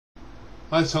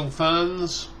Hi Tongue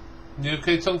fans, you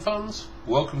okay Tongue fans?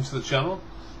 Welcome to the channel.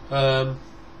 I've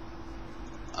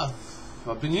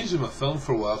been using my phone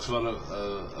for a while because I've had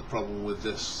a problem with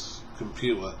this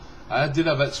computer. I did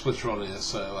have XSplitter on here,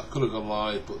 so I could have gone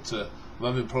live, but I'm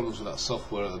having problems with that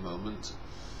software at the moment.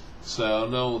 So I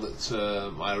know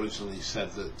that I originally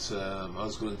said that I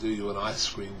was going to do you an ice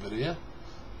cream video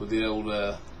with the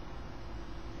old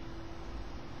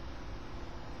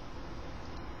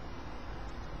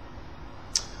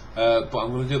but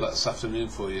I'm going to do that this afternoon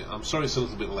for you. I'm sorry it's a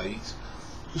little bit late.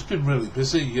 Just been really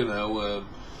busy, you know.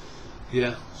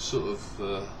 Yeah, sort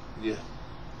of, yeah,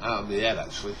 out of my head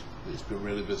actually. It's been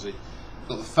really busy.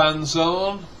 Got the fans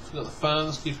on. Got the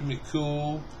fans keeping me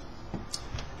cool.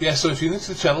 Yeah, so if you're new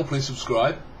to the channel, please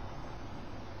subscribe.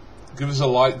 Give us a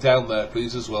like down there,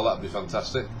 please, as well. That'd be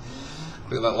fantastic.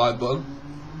 Click that like button.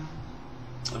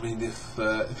 I mean, if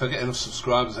I get enough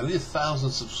subscribers, I need 1,000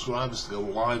 subscribers to go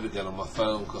live again on my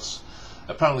phone, because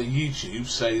apparently YouTube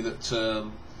say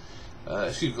that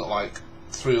if you've got like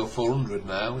 300 or 400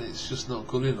 now, it's just not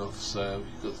good enough. So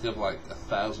you've got to have like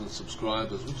 1,000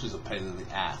 subscribers, which is a pain in the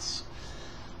ass.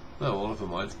 No, well, never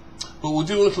mind. But we'll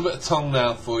do a little bit of tongue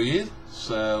now for you.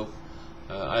 So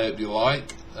I hope you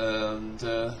like, and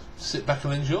sit back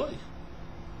and enjoy.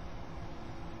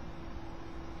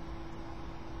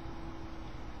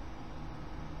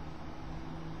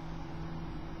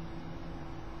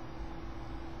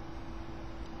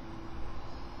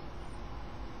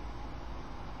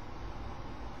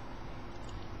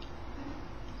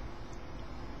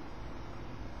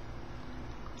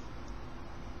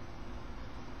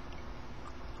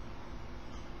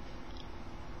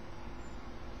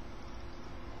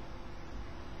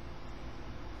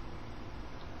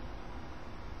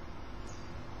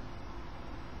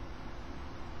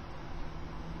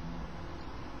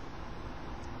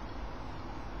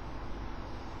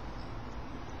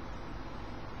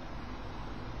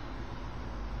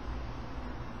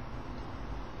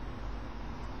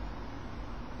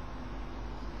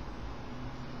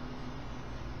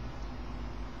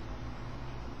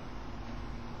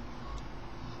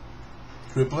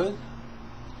 Dribbling.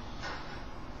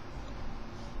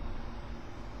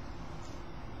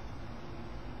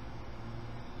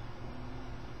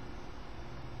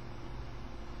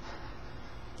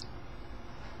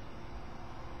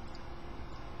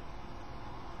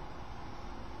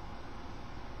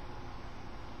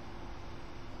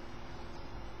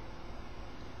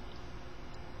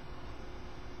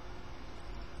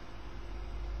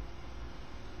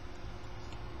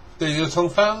 There you go, Tongue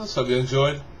fans. Hope you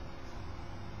enjoyed.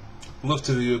 Love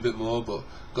to do a bit more, but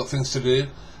got things to do.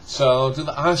 So I'll do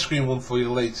the ice cream one for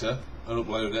you later and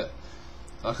upload it.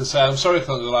 Like I say, I'm sorry I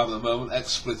can't go live at the moment.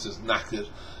 XSplitter's knackered.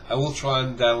 I will try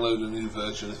and download a new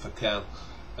version if I can,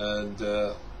 and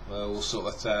we'll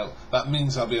sort that out. That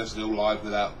means I'll be able to go live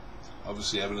without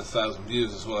obviously having 1,000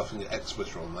 views as well. I can get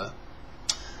XSplitter on there.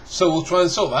 So we'll try and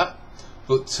sort that.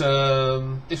 But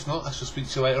if not, I shall speak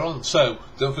to you later on. So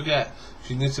don't forget,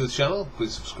 if you're new to the channel,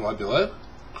 please subscribe below.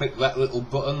 Click that little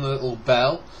button, the little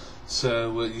bell,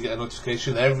 so you get a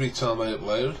notification every time I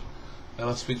upload. And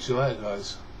I'll speak to you later,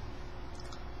 guys.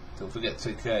 Don't forget,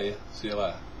 take care. See you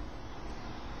later.